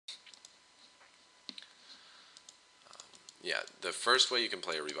Yeah, the first way you can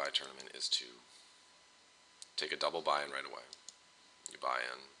play a rebuy tournament is to take a double buy-in right away. You buy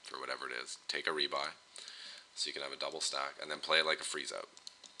in for whatever it is, take a rebuy, so you can have a double stack, and then play it like a freeze out.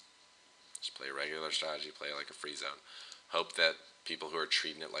 Just play a regular strategy, play it like a freeze out. Hope that people who are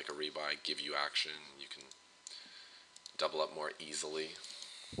treating it like a rebuy give you action. You can double up more easily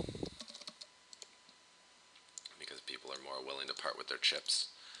because people are more willing to part with their chips,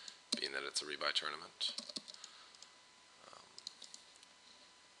 being that it's a rebuy tournament.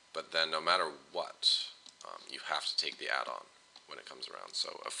 But then, no matter what, you have to take the add-on when it comes around.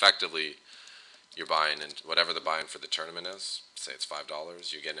 So effectively, you're buying in whatever the buy-in for the tournament is. Say it's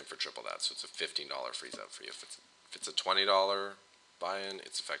 $5, you're getting it for triple that. So it's a $15 freeze out for you. If it's a $20 buy-in,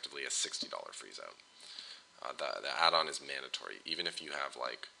 it's effectively a $60 freeze out. The add-on is mandatory, even if you have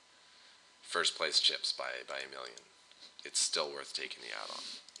like first place chips by a million. It's still worth taking the add-on.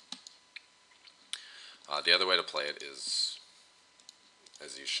 The other way to play it is,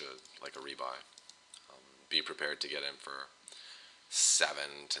 as you should, like a rebuy. Be prepared to get in for 7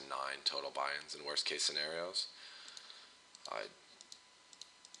 to 9 total buy-ins in worst case scenarios.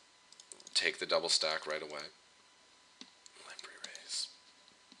 Take the double stack right away. Limp re-raise.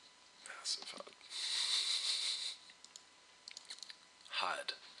 Massive HUD.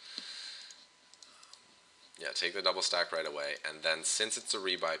 HUD. Yeah, take the double stack right away, and then since it's a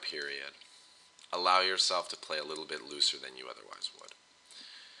rebuy period, allow yourself to play a little bit looser than you otherwise would.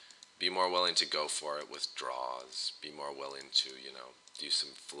 Be more willing to go for it with draws. Be more willing to, do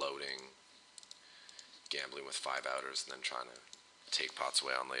some floating, gambling with 5-outers, and then trying to take pots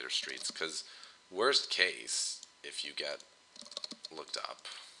away on later streets. Because worst case, if you get looked up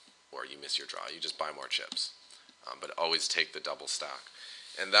or you miss your draw, you just buy more chips. But always take the double stack.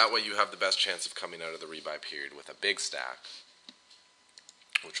 And that way you have the best chance of coming out of the rebuy period with a big stack,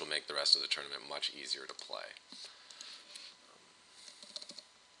 which will make the rest of the tournament much easier to play.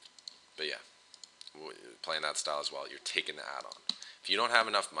 But yeah, playing that style as well, you're taking the add-on. If you don't have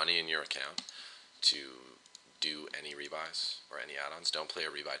enough money in your account to do any rebuys or any add-ons, don't play a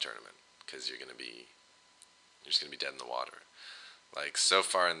rebuy tournament, because you're just gonna be dead in the water. Like so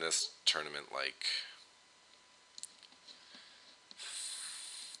far in this tournament, like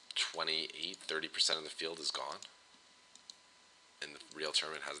 28-30% of the field is gone, and the real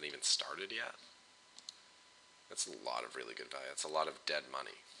tournament hasn't even started yet. That's a lot of really good value. That's a lot of dead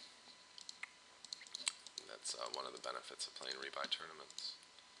money. That's one of the benefits of playing rebuy tournaments.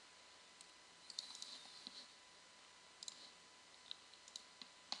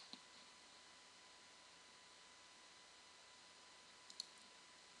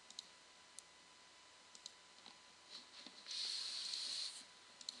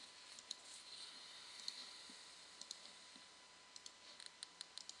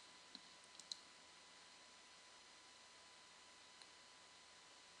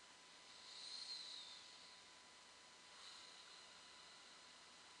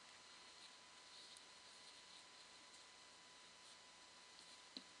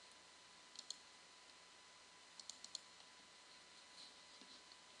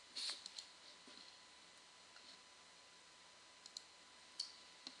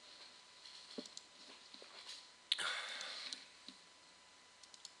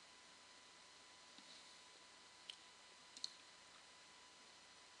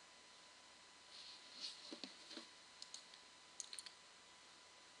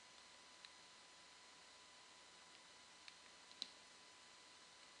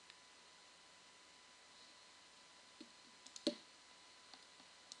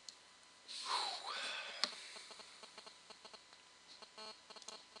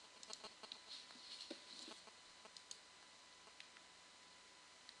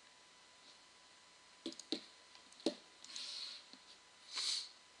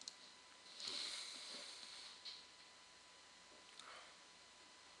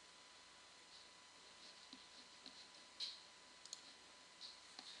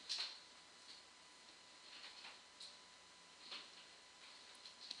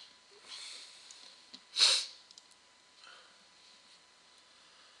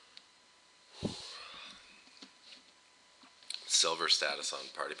 Silver status on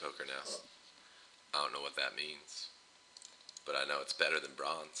Partypoker now. I don't know what that means, but I know it's better than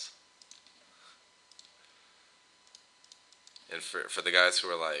bronze. And for the guys who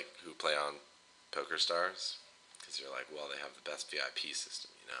play on Poker Stars, because you're like, well, they have the best VIP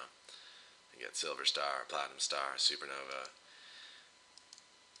system, They get Silver Star, Platinum Star, Supernova.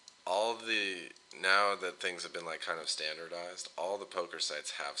 Now that things have been like kind of standardized, all the poker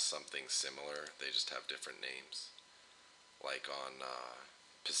sites have something similar. They just have different names. Like on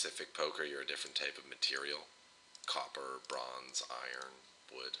Pacific Poker, you're a different type of material copper, bronze, iron,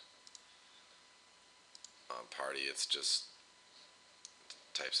 wood. On Party, it's just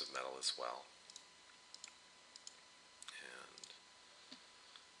types of metal as well. And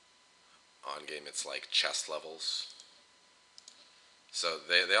on game, it's like chest levels. So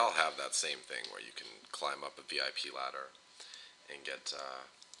they all have that same thing where you can climb up a VIP ladder and get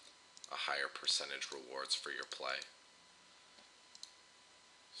a higher percentage rewards for your play.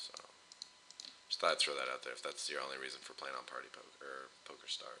 So just thought I'd throw that out there if that's your only reason for playing on Party Poker or Poker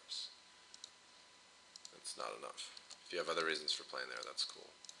Stars. That's not enough. If you have other reasons for playing there, that's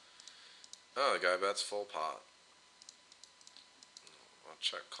cool. Oh, the guy bets full pot. I'll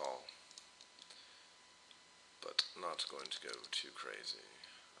check call. But not going to go too crazy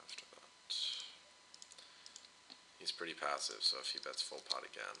after that. He's pretty passive, so if he bets full pot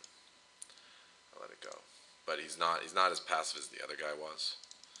again, I'll let it go. But he's not as passive as the other guy was.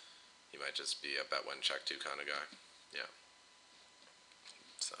 He might just be a bet when check two kind of guy. Yeah.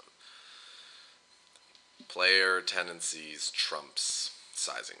 So player tendencies trumps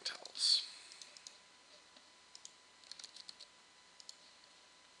sizing tells.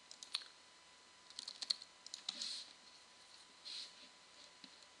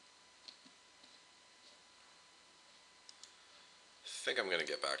 I think I'm going to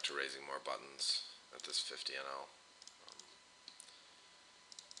get back to raising more buttons at this 50 NL.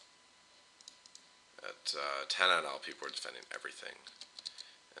 At 10 NL, people were defending everything.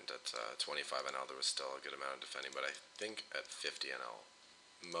 And at 25 NL, there was still a good amount of defending. But I think at 50 NL,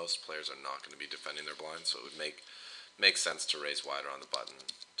 most players are not going to be defending their blinds. So it would make sense to raise wider on the button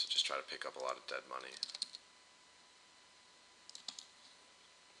to just try to pick up a lot of dead money.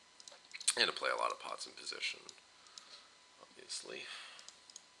 And to play a lot of pots in position, obviously.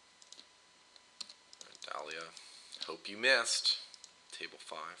 Right, Dahlia, hope you missed. Table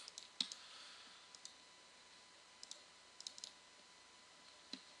 5.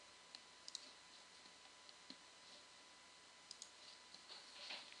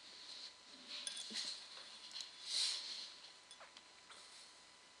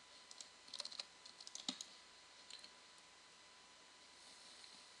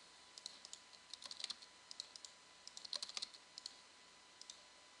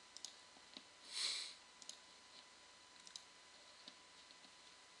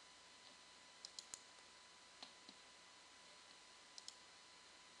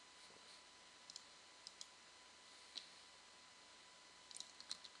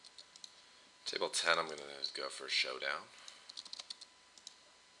 Table 10, I'm going to go for a showdown.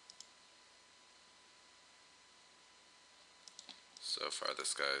 So far,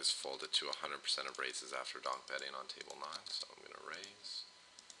 this guy's folded to 100% of raises after donk betting on table 9, so I'm going to raise.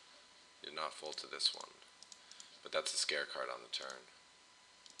 He did not fold to this one, but that's a scare card on the turn.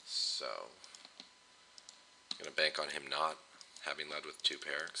 So I'm going to bank on him not having led with 2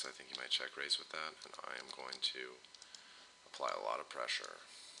 pair, because I think he might check raise with that, and I am going to apply a lot of pressure.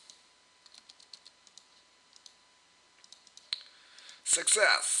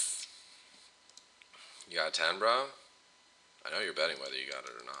 Success! You got a 10, bro? I know you're betting whether you got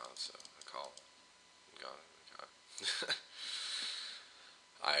it or not, so I call. You got it.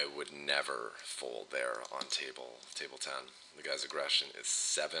 I would never fold there on table 10. The guy's aggression is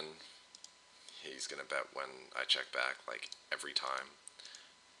 7. He's going to bet when I check back, like, every time.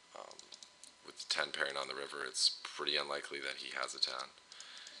 With 10 pairing on the river, it's pretty unlikely that he has a 10.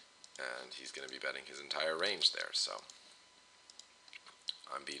 And he's going to be betting his entire range there, so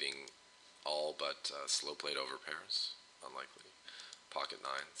I'm beating all but slow played over pairs, unlikely, pocket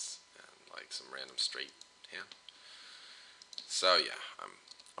 9s, and like some random straight hand. So yeah,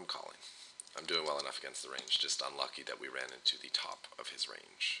 I'm calling. I'm doing well enough against the range, just unlucky that we ran into the top of his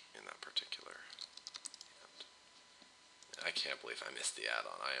range in that particular hand. I can't believe I missed the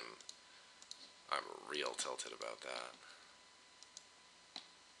add-on. I'm real tilted about that.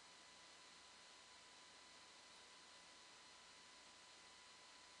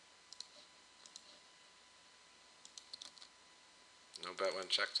 No bet when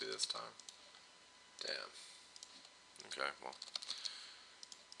check to this time. Damn. Okay, well,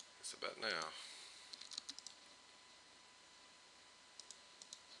 it's a bet now.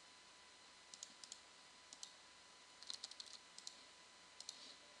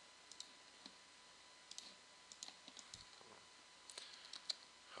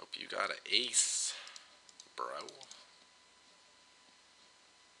 Hope you got an ace, bro.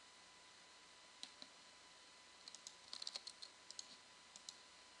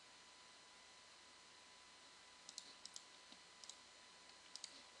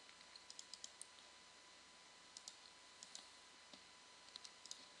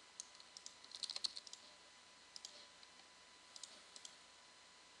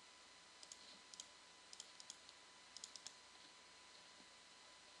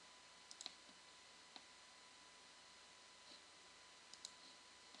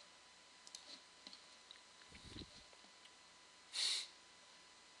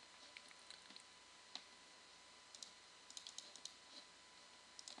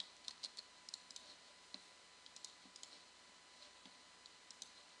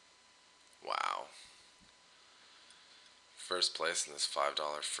 First place in this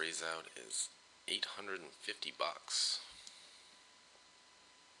 $5 freeze out is $850.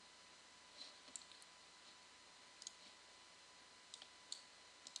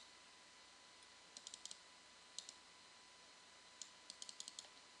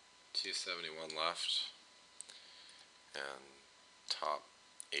 $271 left, and top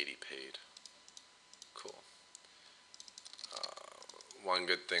 80 paid. Cool. One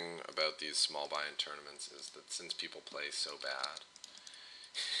good thing about these small buy-in tournaments is that since people play so bad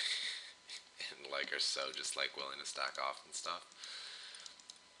and like are so just like willing to stack off and stuff,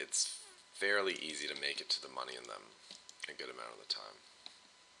 it's fairly easy to make it to the money in them a good amount of the time.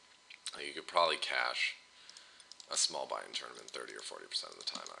 Like you could probably cash a small buy-in tournament 30 or 40% of the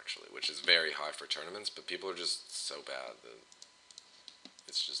time actually, which is very high for tournaments, but people are just so bad that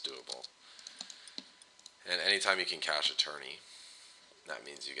it's just doable. And anytime you can cash a tourney, that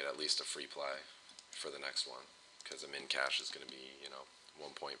means you get at least a free play for the next one, because a min cash is going to be,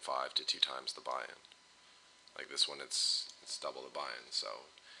 1.5 to 2 times the buy-in. Like this one, it's double the buy-in. So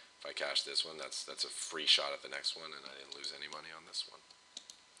if I cash this one, that's a free shot at the next one, and I didn't lose any money on this one.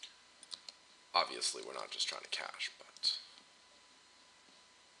 Obviously, we're not just trying to cash, but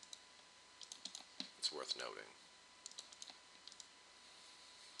it's worth noting.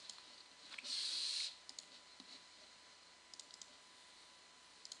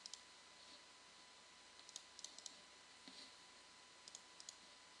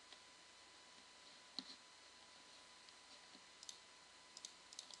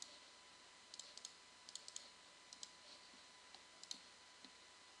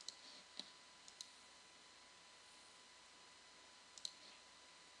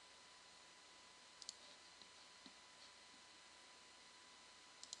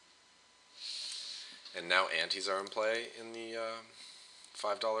 And now antes are in play in the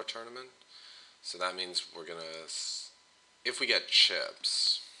 $5 tournament. So that means we're going to, if we get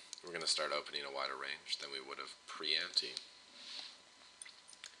chips, we're going to start opening a wider range than we would have pre-ante.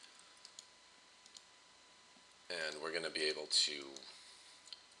 And we're going to be able to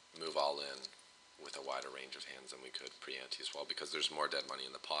move all in with a wider range of hands than we could pre-ante as well, because there's more dead money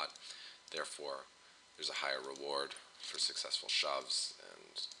in the pot. Therefore, there's a higher reward for successful shoves,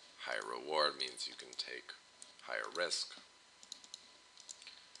 and higher reward means you can take higher risk.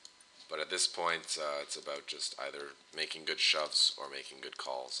 But at this point, it's about just either making good shoves or making good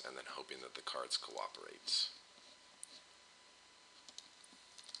calls, and then hoping that the cards cooperate.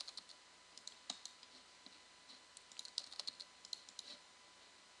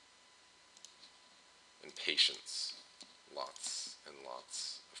 And patience. Lots and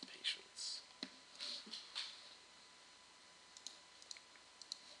lots of patience.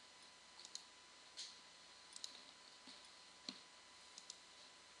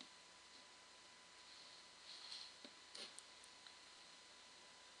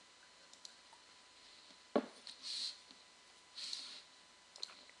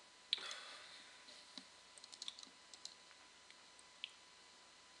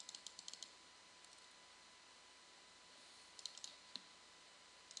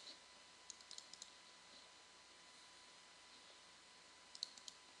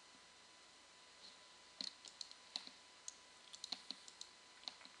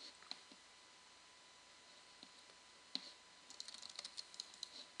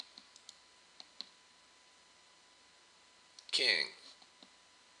 King.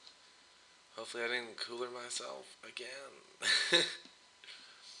 Hopefully I didn't cooler myself again. Okay,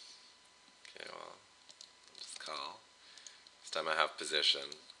 well, I'll just call. This time I have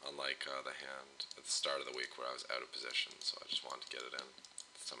position, unlike the hand at the start of the week where I was out of position, so I just wanted to get it in.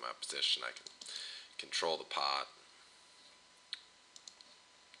 This time I have position, I can control the pot.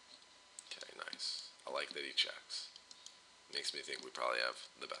 Okay, nice. I like that he checks. Makes me think we probably have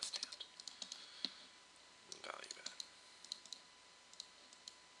the best hand. Value bet.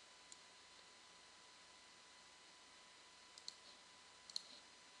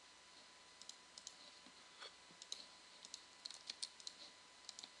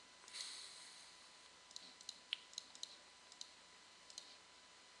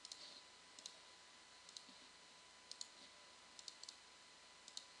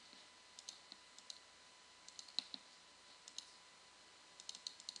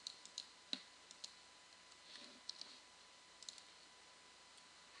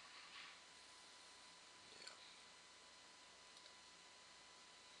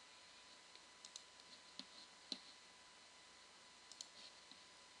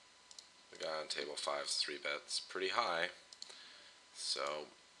 The guy on table 5's 3 bets pretty high, so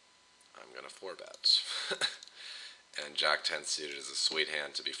I'm gonna 4 bet. And Jack 10 suited is a sweet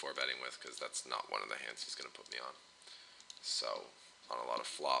hand to be 4 betting with, because that's not one of the hands he's gonna put me on. So, on a lot of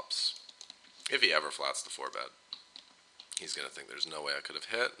flops, if he ever flats the 4-bet, he's going to think there's no way I could have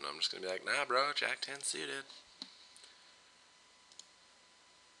hit, and I'm just going to be like, nah, bro, Jack 10 suited.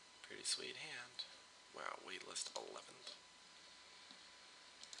 Pretty sweet hand. Wow, waitlist 11th.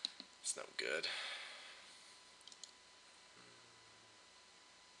 It's no good.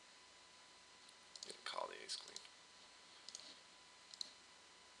 I'm going to call the ace queen.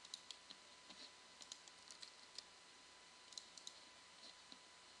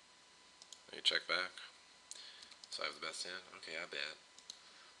 You check back. So I have the best hand? Okay, I bet.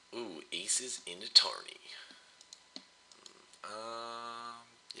 Ooh, aces into tourney.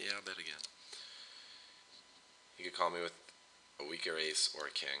 Yeah, I'll bet again. You could call me with a weaker ace or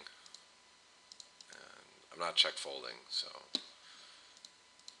a king. And I'm not check folding, so.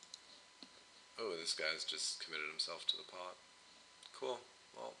 Oh, this guy's just committed himself to the pot. Cool.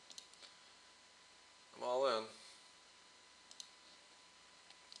 Well, I'm all in.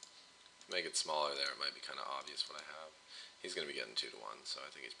 To make it smaller there, it might be kind of obvious what I have. He's going to be getting 2-1, so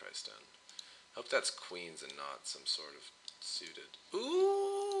I think he's priced in. Hope that's queens and not some sort of suited.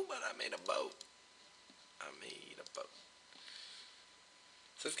 Ooh, but I made a boat.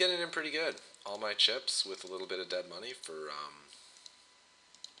 So it's getting in pretty good. All my chips with a little bit of dead money for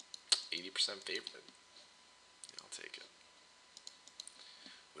 80% favorite. Yeah, I'll take it.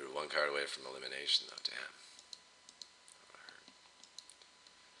 We were one card away from elimination though, damn.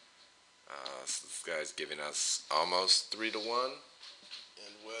 So this guy's giving us almost 3-1.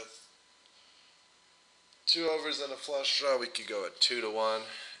 And with 2 overs and a flush draw, we could go at 2-1.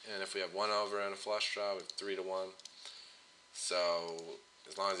 And if we have 1 over and a flush draw, we have 3-1. So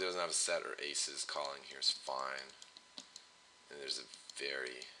as long as he doesn't have a set or aces, calling here is fine. And there's a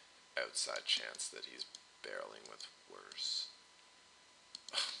very outside chance that he's barreling with worse.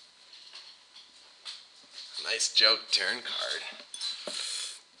 Nice joke turn card.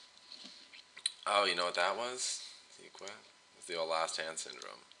 Oh, you know what that was? He quit? It's the old last hand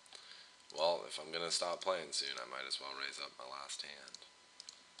syndrome. Well, if I'm going to stop playing soon, I might as well raise up my last hand.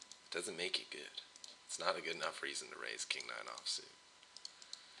 It doesn't make it good. It's not a good enough reason to raise King 9 offsuit.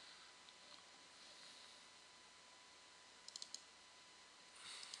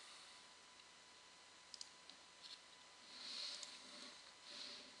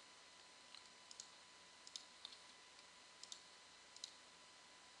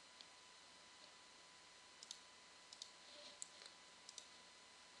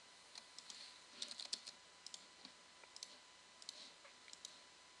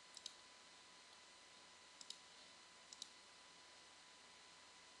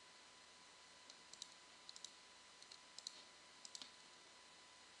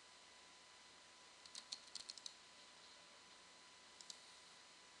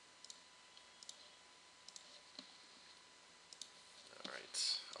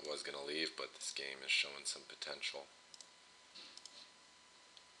 Alright, I was going to leave, but this game is showing some potential.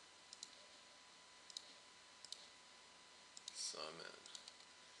 So I'm in.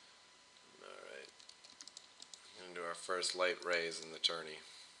 Alright. Going to do our first light raise in the tourney.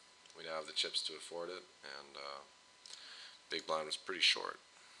 We now have the chips to afford it, and big blind was pretty short.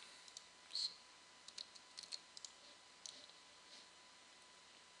 So.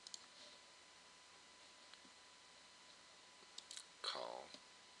 Call.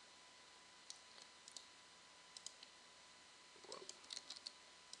 Whoa.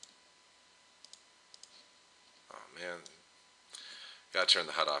 Oh man. Gotta turn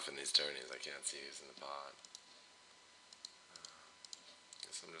the HUD off in these tourneys. I can't see who's in the pot.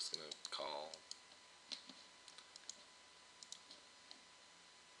 Guess I'm just gonna call.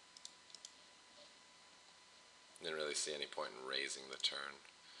 Didn't really see any point in raising the turn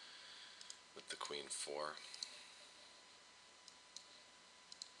with the queen 4.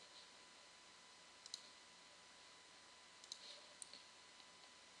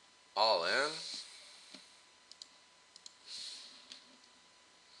 All in?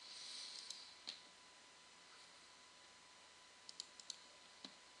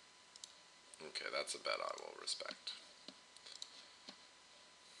 Okay, that's a bet I will respect.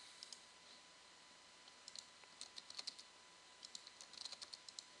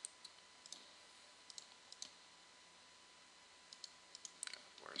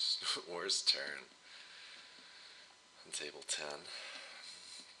 Worst turn on table 10.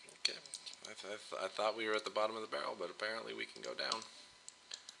 Okay, I thought we were at the bottom of the barrel, but apparently we can go down.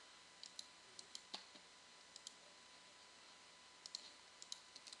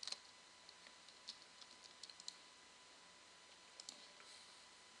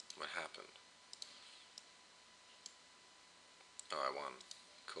 What happened? Oh, I won.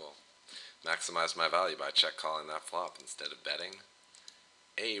 Cool. maximize my value by check calling that flop instead of betting.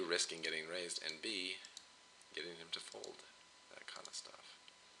 A, risking getting raised, and B, getting him to fold. That kind of stuff.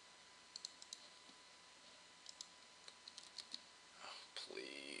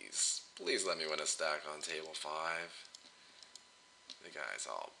 Please, please let me win a stack on table 5. The guy's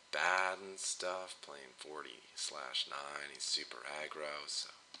all bad and stuff, playing 40/9. He's super aggro, so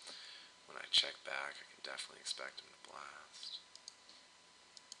when I check back, I can definitely expect him to blast.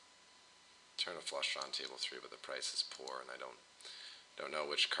 Turn a flush draw on table 3, but the price is poor, and I don't know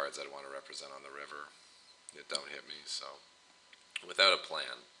which cards I'd want to represent on the river. It don't hit me, so without a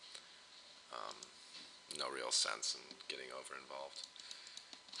plan, no real sense in getting over involved.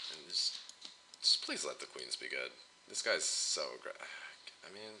 And just please let the queens be good. This guy's so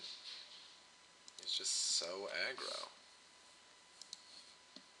I mean, he's just so aggro.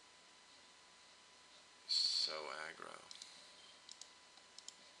 So aggro.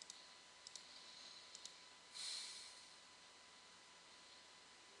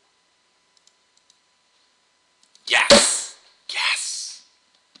 Yes! Yes!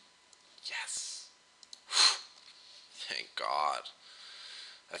 Yes! Thank God.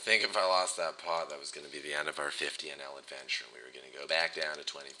 I think if I lost that pot, that was going to be the end of our 50 NL adventure, and we were going to go back down to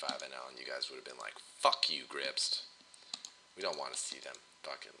 25 NL, and you guys would have been like, fuck you, Gripst. We don't want to see them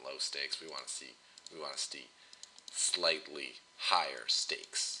fucking low stakes. We want to see slightly higher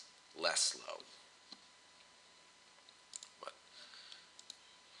stakes, less low. But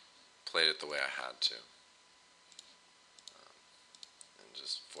played it the way I had to. And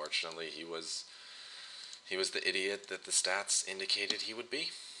just fortunately, he was the idiot that the stats indicated he would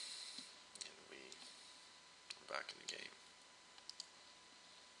be. And we're back in the game.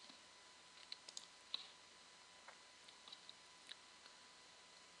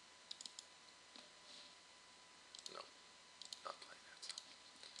 No, not playing it.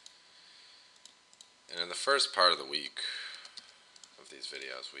 And in the first part of the week of these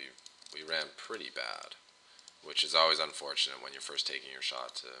videos, we ran pretty bad, which is always unfortunate when you're first taking your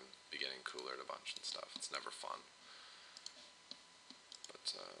shot to be getting coolered a bunch and stuff. It's never fun.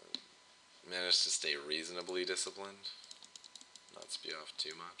 But managed to stay reasonably disciplined, not spew off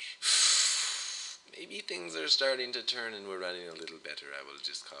too much. Maybe things are starting to turn and we're running a little better. I will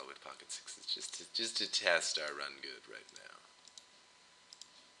just call with pocket sixes just to test our run good right now.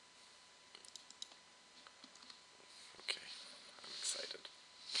 Okay, I'm excited.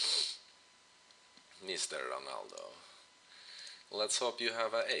 Mr. Ronaldo. Let's hope you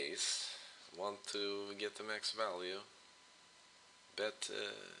have an ace. Want to get the max value. Bet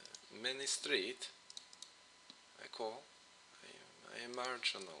many street. I call. I am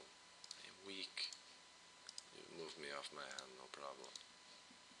marginal. I am weak. You move me off my hand, no problem.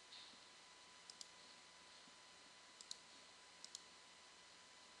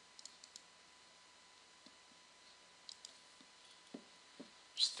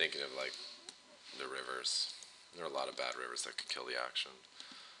 Just thinking of like the rivers. There are a lot of bad rivers that could kill the action.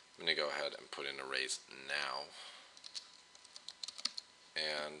 I'm going to go ahead and put in a raise now.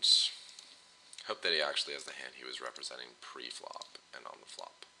 And hope that he actually has the hand he was representing pre-flop and on the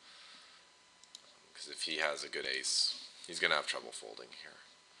flop. Because if he has a good ace, he's going to have trouble folding here.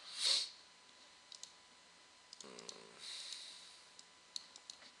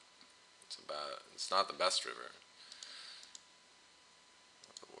 It's not the best river.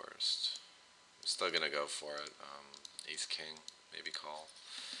 Not the worst. I'm still going to go for it. Ace king, maybe call.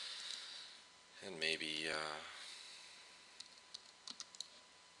 And maybe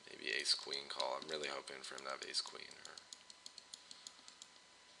ace queen call. I'm really hoping for him to have ace queen or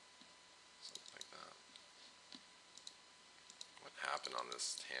something like that. What happened on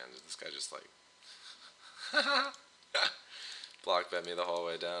this hand? Did this guy just like block bet me the whole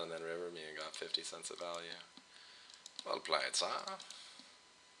way down and then river me and got 50 cents of value? Well played, sir.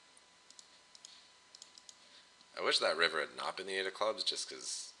 I wish that river had not been the 8 of clubs, just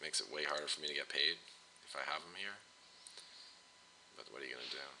because it makes it way harder for me to get paid if I have him here. But what are you going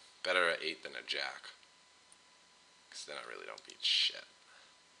to do? Better a 8 than a jack. Because then I really don't beat shit.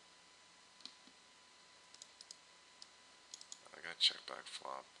 I got check back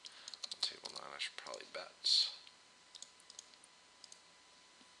flop on table 9. I should probably bet.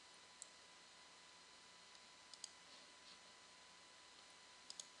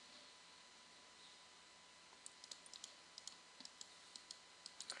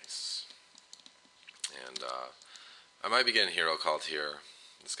 Nice. And I might be getting hero called here.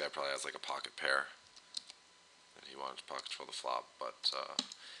 This guy probably has like a pocket pair that he wanted to pocket control the flop, but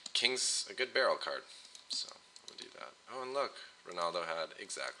king's a good barrel card, so we'll do that. Oh, and look, Ronaldo had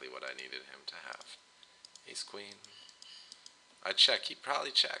exactly what I needed him to have. Ace queen. I check, he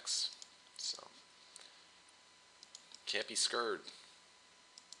probably checks. So, can't be scared.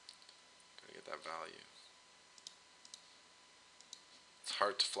 Gotta get that value. It's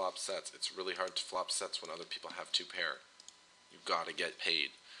hard to flop sets. It's really hard to flop sets when other people have two pair. You gotta get paid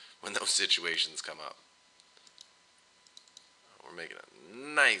when those situations come up. We're making a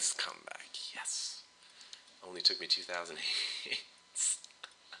nice comeback. Yes. Only took me 2008.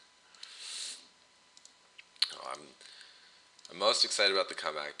 Oh, I'm most excited about the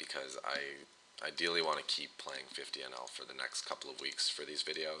comeback because I ideally want to keep playing 50 NL for the next couple of weeks for these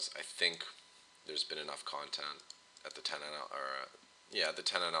videos. I think there's been enough content at the 10 NL, the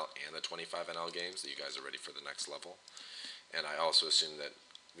 10 NL and the 25 NL games that you guys are ready for the next level. And I also assume that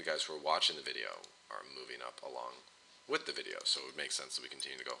the guys who are watching the video are moving up along with the video, so it would make sense that we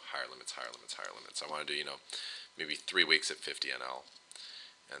continue to go higher limits, higher limits, higher limits. I want to do, maybe 3 weeks at 50 NL,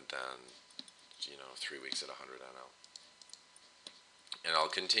 and then, 3 weeks at 100 NL. And I'll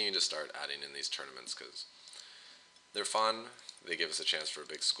continue to start adding in these tournaments because they're fun, they give us a chance for a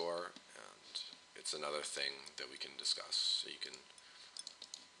big score, and it's another thing that we can discuss. So you can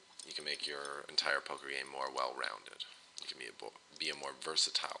make your entire poker game more well-rounded. You can be a more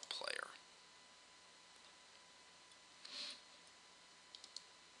versatile player.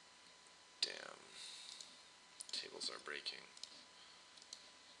 Damn. Tables are breaking.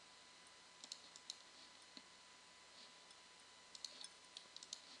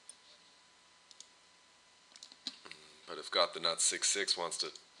 But if Got the Nuts 66 wants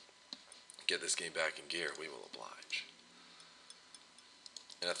to get this game back in gear, we will oblige.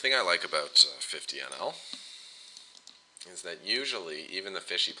 And a thing I like about 50 NL is that usually even the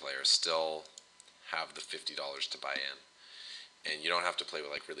fishy players still have the $50 to buy in. And you don't have to play with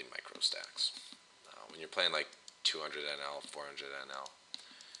like really micro stacks. When you're playing like 200 NL, 400 NL,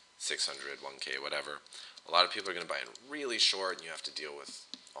 600, 1K, whatever, a lot of people are going to buy in really short, and you have to deal with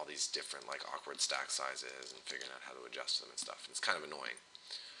all these different like awkward stack sizes and figuring out how to adjust them and stuff. And it's kind of annoying.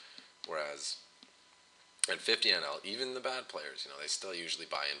 Whereas at 50 NL, even the bad players, they still usually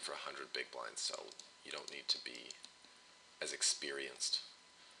buy in for 100 big blinds, so you don't need to be as experienced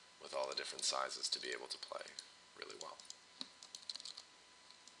with all the different sizes to be able to play really well.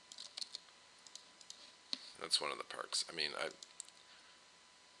 That's one of the perks. I mean, I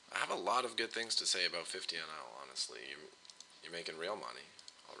have a lot of good things to say about 50 NL, honestly. You're making real money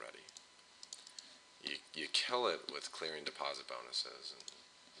already. You kill it with clearing deposit bonuses and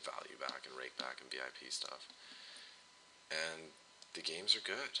value back and rake back and VIP stuff. And the games are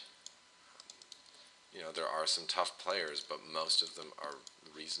good. There are some tough players, but most of them are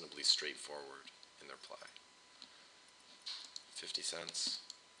reasonably straightforward in their play. 50 cents.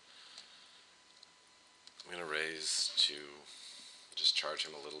 I'm going to raise to just charge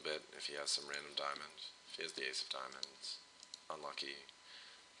him a little bit if he has some random diamond. If he has the ace of diamonds, unlucky.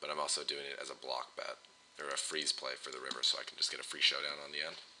 But I'm also doing it as a block bet, or a freeze play for the river, so I can just get a free showdown on the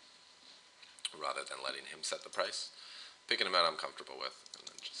end, rather than letting him set the price. Picking him out I'm comfortable with, and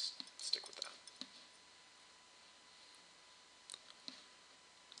then just stick with that.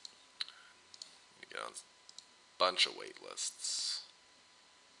 We get on a bunch of wait lists.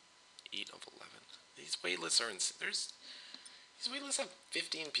 8 of 11. These wait lists are insane. These wait lists have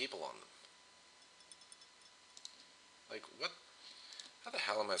 15 people on them. Like, what? How the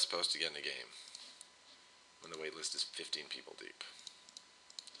hell am I supposed to get in a game when the wait list is 15 people deep?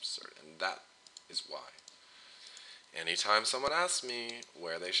 Absurd. And that is why. Anytime someone asks me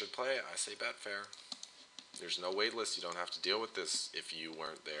where they should play, I say Betfair. There's no wait list. You don't have to deal with this if you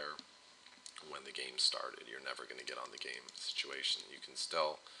weren't there when the game started. You're never going to get on the game situation. You can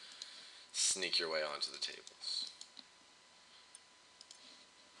still sneak your way onto the tables.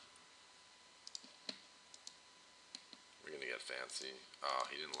 We're going to get fancy. Oh,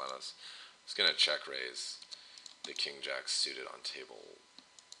 he didn't let us. I was going to check raise the King Jack suited on table,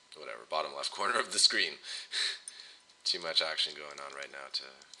 whatever, bottom left corner of the screen. Too much action going on right now to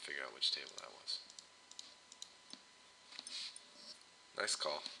figure out which table that was. Nice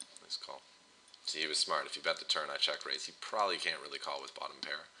call. Nice call. See, he was smart. If you bet the turn, I check raise. He probably can't really call with bottom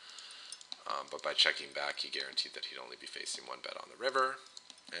pair. But by checking back, he guaranteed that he'd only be facing one bet on the river,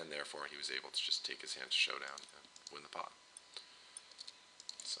 and therefore he was able to just take his hand to showdown and win the pot.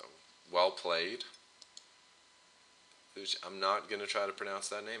 So, well played. I'm not going to try to pronounce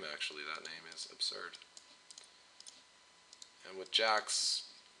that name, actually. That name is absurd. And with jacks,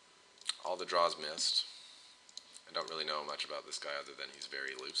 all the draws missed. I don't really know much about this guy other than he's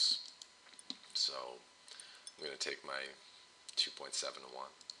very loose. So, I'm going to take my 2.7 to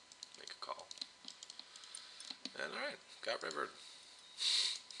 1. Make a call. And alright, got rivered.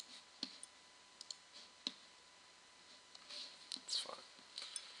 It's fine.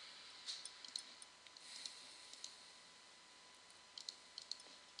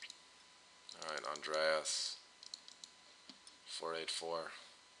 Andreas. 484.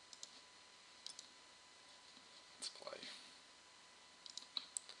 Let's play.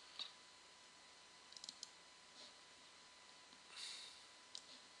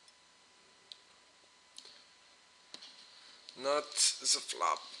 Not the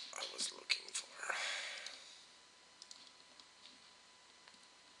flop I was looking for.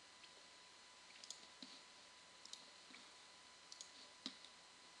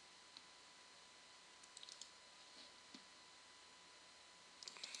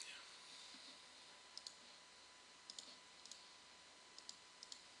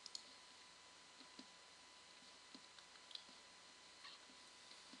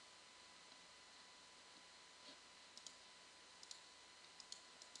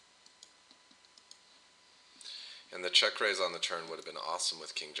 And the check raise on the turn would have been awesome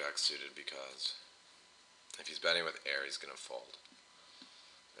with King Jack suited, because if he's betting with air, he's going to fold.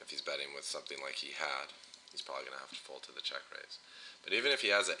 If he's betting with something like he had, he's probably going to have to fold to the check raise. But even if he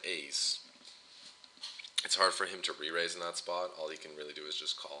has an ace, it's hard for him to re-raise in that spot. All he can really do is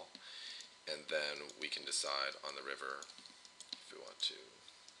just call. And then we can decide on the river if we want to.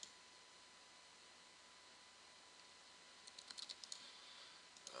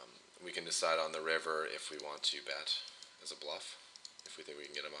 We can decide on the river if we want to bet as a bluff, if we think we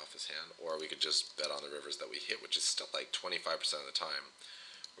can get him off his hand, or we could just bet on the rivers that we hit, which is still like 25% of the time.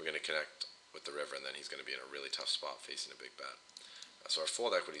 We're going to connect with the river, and then he's going to be in a really tough spot facing a big bet. So our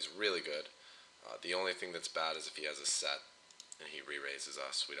fold equity is really good. The only thing that's bad is if he has a set and he re-raises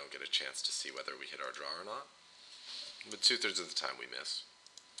us, we don't get a chance to see whether we hit our draw or not. But 2/3 of the time we miss,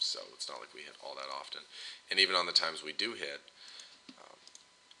 so it's not like we hit all that often. And even on the times we do hit,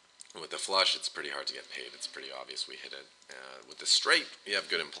 with the flush, it's pretty hard to get paid. It's pretty obvious we hit it. With the straight, we have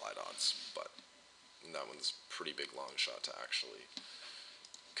good implied odds, but that one's a pretty big long shot to actually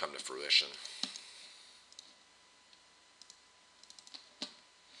come to fruition.